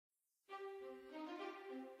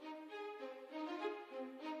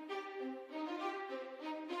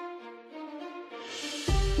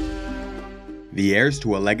The heirs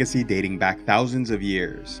to a legacy dating back thousands of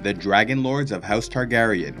years, the Dragon Lords of House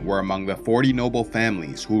Targaryen were among the 40 noble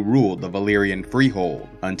families who ruled the Valyrian freehold,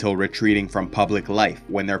 until retreating from public life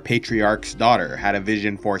when their patriarch's daughter had a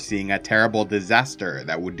vision foreseeing a terrible disaster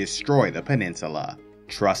that would destroy the peninsula.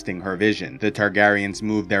 Trusting her vision, the Targaryens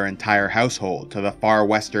moved their entire household to the far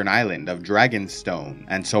western island of Dragonstone,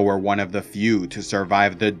 and so were one of the few to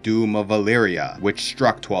survive the doom of Valyria, which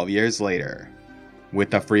struck 12 years later. With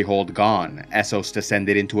the freehold gone, Essos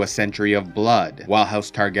descended into a century of blood, while House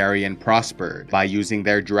Targaryen prospered by using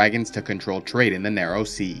their dragons to control trade in the Narrow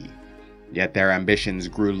Sea. Yet their ambitions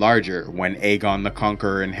grew larger when Aegon the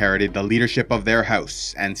Conqueror inherited the leadership of their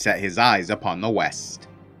house and set his eyes upon the west.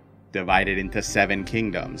 Divided into 7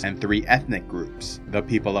 kingdoms and 3 ethnic groups, the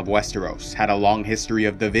people of Westeros had a long history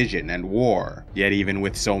of division and war, yet even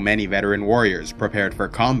with so many veteran warriors prepared for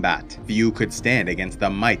combat, few could stand against the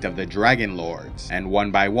might of the Dragon Lords, and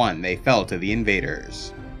one by one they fell to the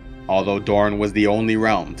invaders. Although Dorne was the only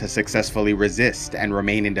realm to successfully resist and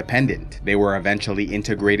remain independent, they were eventually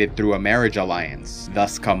integrated through a marriage alliance,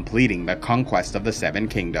 thus completing the conquest of the 7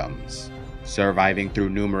 kingdoms. Surviving through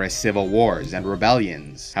numerous civil wars and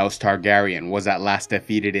rebellions, House Targaryen was at last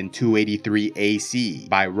defeated in 283 AC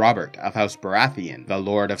by Robert of House Baratheon, the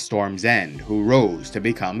Lord of Storm's End, who rose to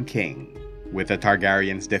become king. With the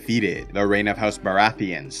Targaryens defeated, the reign of House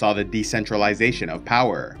Baratheon saw the decentralization of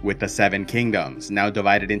power, with the 7 kingdoms now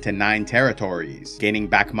divided into 9 territories, gaining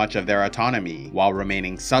back much of their autonomy while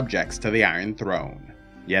remaining subjects to the Iron Throne.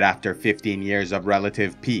 Yet after 15 years of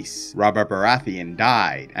relative peace, Robert Baratheon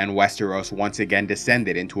died, and Westeros once again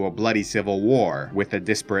descended into a bloody civil war, with the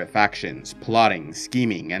disparate factions plotting,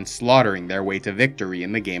 scheming, and slaughtering their way to victory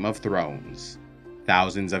in the Game of Thrones.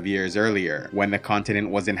 Thousands of years earlier, when the continent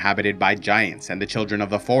was inhabited by giants and the children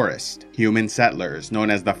of the forest, human settlers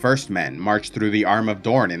known as the First Men marched through the Arm of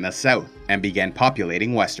Dorne in the south and began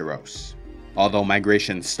populating Westeros. Although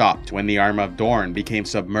migration stopped when the Arm of Dorne became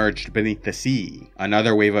submerged beneath the sea,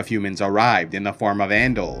 another wave of humans arrived in the form of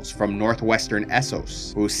Andals from northwestern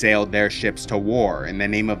Essos, who sailed their ships to war in the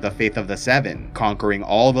name of the Faith of the Seven, conquering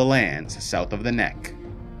all the lands south of the Neck.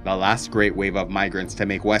 The last great wave of migrants to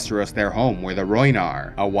make Westeros their home were the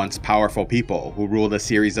Rhoynar, a once powerful people who ruled a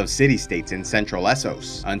series of city-states in central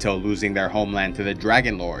Essos, until losing their homeland to the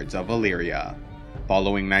Dragon Lords of Valyria.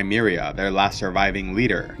 Following Nymeria, their last surviving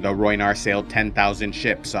leader, the Rhoynar sailed 10,000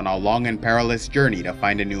 ships on a long and perilous journey to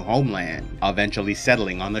find a new homeland, eventually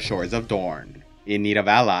settling on the shores of Dorne. In need of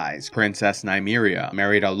allies, Princess Nymeria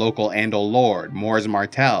married a local Andal lord, Mors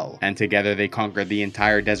Martell, and together they conquered the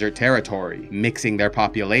entire desert territory, mixing their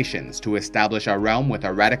populations to establish a realm with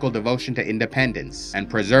a radical devotion to independence and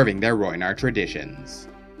preserving their Rhoynar traditions.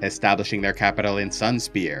 Establishing their capital in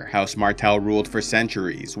Sunspear, House Martell ruled for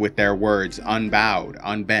centuries, with their words unbowed,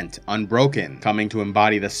 unbent, unbroken, coming to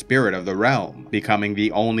embody the spirit of the realm, becoming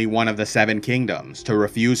the only one of the 7 kingdoms to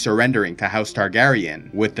refuse surrendering to House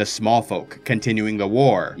Targaryen, with the small folk continuing the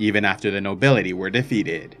war even after the nobility were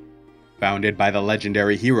defeated. Founded by the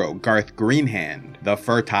legendary hero Garth Greenhand, the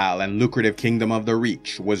fertile and lucrative Kingdom of the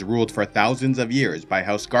Reach was ruled for thousands of years by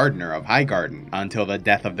House Gardener of Highgarden, until the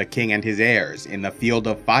death of the king and his heirs in the Field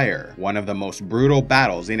of Fire, one of the most brutal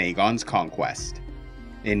battles in Aegon's Conquest.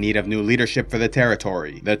 In need of new leadership for the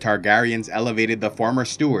territory, the Targaryens elevated the former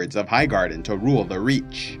stewards of Highgarden to rule the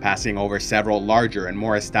Reach, passing over several larger and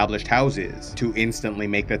more established houses, to instantly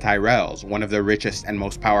make the Tyrells one of the richest and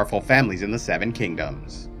most powerful families in the 7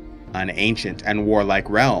 kingdoms. An ancient and warlike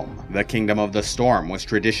realm, the Kingdom of the Storm was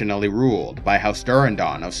traditionally ruled by House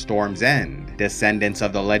Durrandon of Storm's End, descendants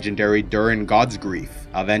of the legendary Durin Godsgrief,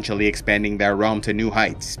 eventually expanding their realm to new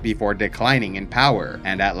heights before declining in power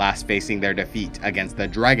and at last facing their defeat against the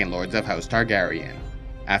Dragon Lords of House Targaryen.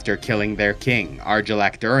 After killing their king,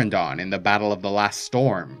 Argilac Durrandon, in the Battle of the Last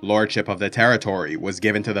Storm, lordship of the territory was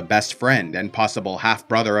given to the best friend and possible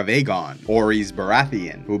half-brother of Aegon, Orys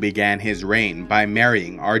Baratheon, who began his reign by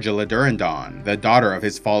marrying Argilla Durrandon, the daughter of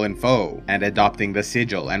his fallen foe, and adopting the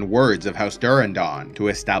sigil and words of House Durrandon to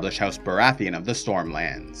establish House Baratheon of the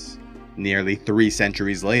Stormlands. Nearly 3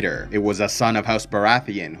 centuries later, it was a son of House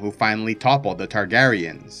Baratheon who finally toppled the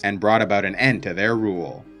Targaryens and brought about an end to their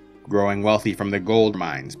rule. Growing wealthy from the gold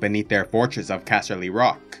mines beneath their fortress of Casterly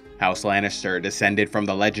Rock, House Lannister descended from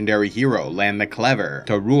the legendary hero Lan the Clever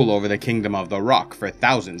to rule over the Kingdom of the Rock for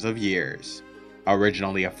thousands of years.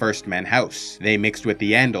 Originally a First Men house, they mixed with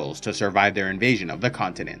the Andals to survive their invasion of the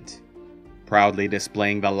continent. Proudly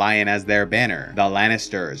displaying the lion as their banner, the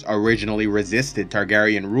Lannisters originally resisted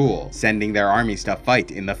Targaryen rule, sending their armies to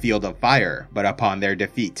fight in the Field of Fire, but upon their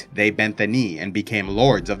defeat, they bent the knee and became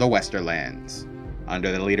lords of the Westerlands.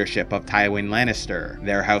 Under the leadership of Tywin Lannister,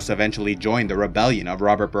 their house eventually joined the rebellion of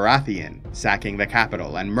Robert Baratheon, sacking the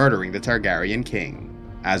capital and murdering the Targaryen king.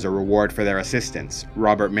 As a reward for their assistance,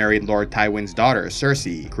 Robert married Lord Tywin's daughter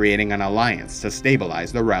Cersei, creating an alliance to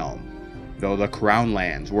stabilize the realm. Though the Crown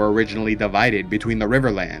lands were originally divided between the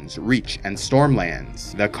Riverlands, Reach, and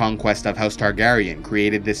Stormlands, the conquest of House Targaryen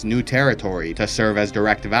created this new territory to serve as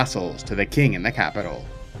direct vassals to the king in the capital.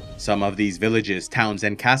 Some of these villages, towns,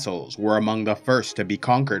 and castles were among the first to be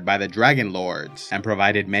conquered by the Dragon Lords, and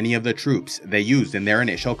provided many of the troops they used in their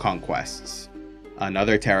initial conquests.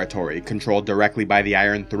 Another territory controlled directly by the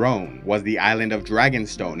Iron Throne was the island of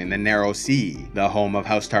Dragonstone in the Narrow Sea, the home of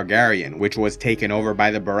House Targaryen, which was taken over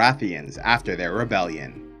by the Baratheons after their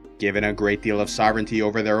rebellion. Given a great deal of sovereignty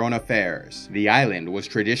over their own affairs, the island was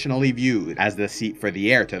traditionally viewed as the seat for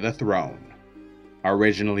the heir to the throne.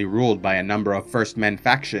 Originally ruled by a number of First Men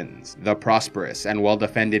factions, the prosperous and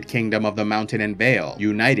well-defended Kingdom of the Mountain and Vale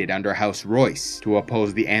united under House Royce to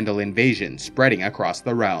oppose the Andal invasion spreading across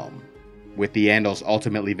the realm. With the Andals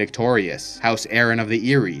ultimately victorious, House Aegon of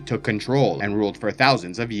the Eyrie took control and ruled for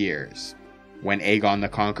thousands of years. When Aegon the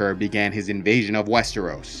Conqueror began his invasion of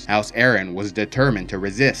Westeros, House Aegon was determined to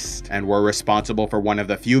resist, and were responsible for one of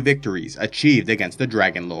the few victories achieved against the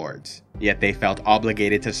Dragon Lords. Yet they felt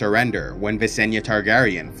obligated to surrender when Visenya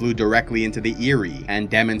Targaryen flew directly into the Eyrie and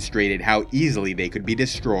demonstrated how easily they could be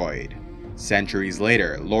destroyed. Centuries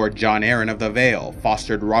later, Lord Jon Arryn of the Vale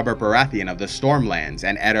fostered Robert Baratheon of the Stormlands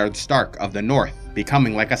and Eddard Stark of the North,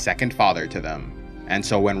 becoming like a second father to them. And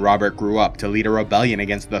so when Robert grew up to lead a rebellion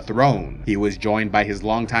against the throne, he was joined by his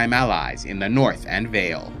longtime allies in the North and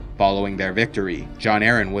Vale. Following their victory, Jon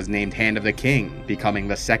Arryn was named Hand of the King, becoming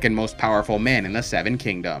the second most powerful man in the Seven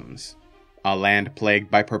Kingdoms. A land plagued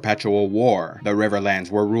by perpetual war, the Riverlands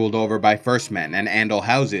were ruled over by First Men and Andal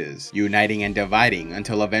houses, uniting and dividing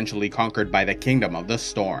until eventually conquered by the Kingdom of the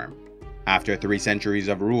Storm. After 3 centuries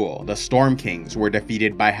of rule, the Storm Kings were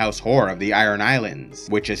defeated by House Hoare of the Iron Islands,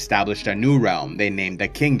 which established a new realm they named the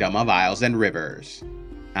Kingdom of Isles and Rivers.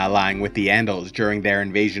 Allying with the Andals during their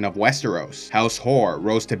invasion of Westeros, House Hoare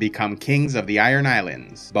rose to become kings of the Iron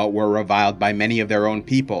Islands, but were reviled by many of their own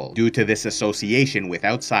people due to this association with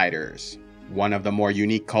outsiders. One of the more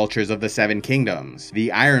unique cultures of the Seven Kingdoms, the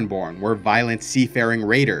Ironborn were violent seafaring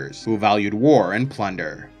raiders who valued war and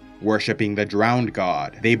plunder. Worshipping the drowned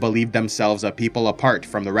god, they believed themselves a people apart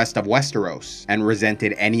from the rest of Westeros, and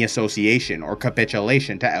resented any association or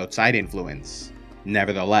capitulation to outside influence.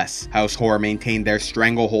 Nevertheless, House Hoare maintained their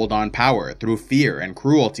stranglehold on power through fear and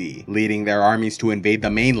cruelty, leading their armies to invade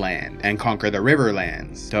the mainland and conquer the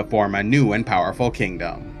Riverlands to form a new and powerful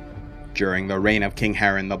kingdom. During the reign of King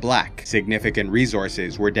Harren the Black, significant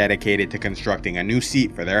resources were dedicated to constructing a new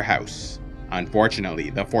seat for their house. Unfortunately,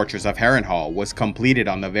 the fortress of Harrenhal was completed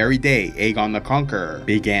on the very day Aegon the Conqueror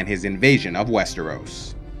began his invasion of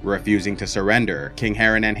Westeros. Refusing to surrender, King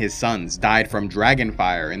Harren and his sons died from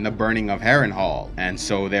dragonfire in the burning of Harrenhal, and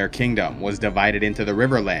so their kingdom was divided into the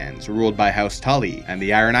Riverlands, ruled by House Tully, and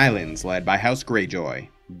the Iron Islands, led by House Greyjoy.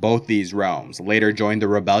 Both these realms later joined the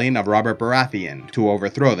rebellion of Robert Baratheon to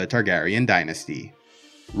overthrow the Targaryen dynasty.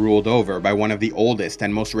 Ruled over by one of the oldest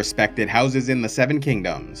and most respected houses in the Seven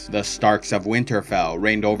Kingdoms, the Starks of Winterfell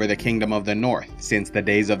reigned over the Kingdom of the North since the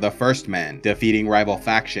days of the First Men, defeating rival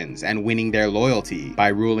factions and winning their loyalty by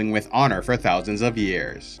ruling with honor for thousands of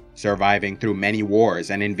years. Surviving through many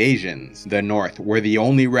wars and invasions, the North were the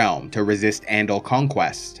only realm to resist Andal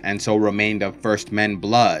conquest, and so remained of First Men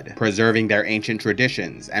blood, preserving their ancient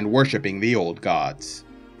traditions and worshipping the old gods.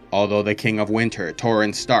 Although the King of Winter,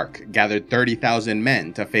 Torrhen Stark, gathered 30,000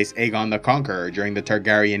 men to face Aegon the Conqueror during the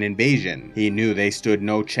Targaryen invasion, he knew they stood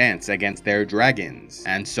no chance against their dragons,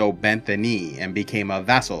 and so bent the knee and became a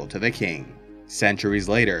vassal to the king. Centuries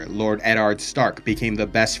later, Lord Eddard Stark became the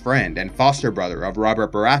best friend and foster brother of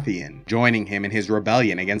Robert Baratheon, joining him in his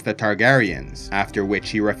rebellion against the Targaryens, after which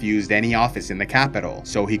he refused any office in the capital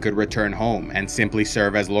so he could return home and simply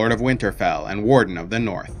serve as Lord of Winterfell and Warden of the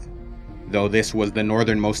North. Though this was the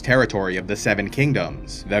northernmost territory of the Seven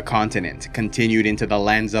Kingdoms, the continent continued into the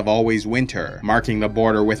lands of always winter, marking the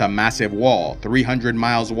border with a massive wall 300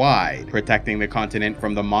 miles wide, protecting the continent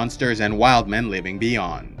from the monsters and wild men living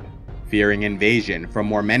beyond. Fearing invasion from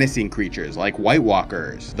more menacing creatures like White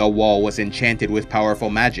Walkers, the wall was enchanted with powerful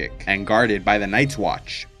magic and guarded by the Night's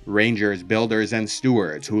Watch, rangers, builders, and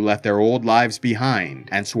stewards who left their old lives behind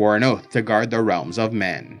and swore an oath to guard the realms of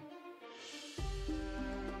men.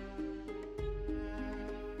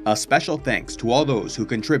 A special thanks to all those who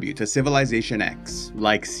contribute to Civilization X,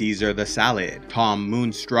 like Caesar the Salad, Tom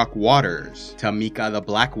Moonstruck Waters, Tamika the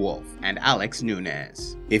Black Wolf, and Alex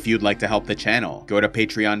Nunez. If you'd like to help the channel, go to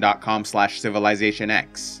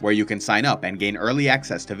patreon.com/CivilizationX, where you can sign up and gain early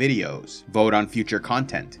access to videos, vote on future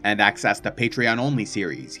content, and access the Patreon-only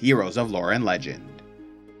series, Heroes of Lore and Legend.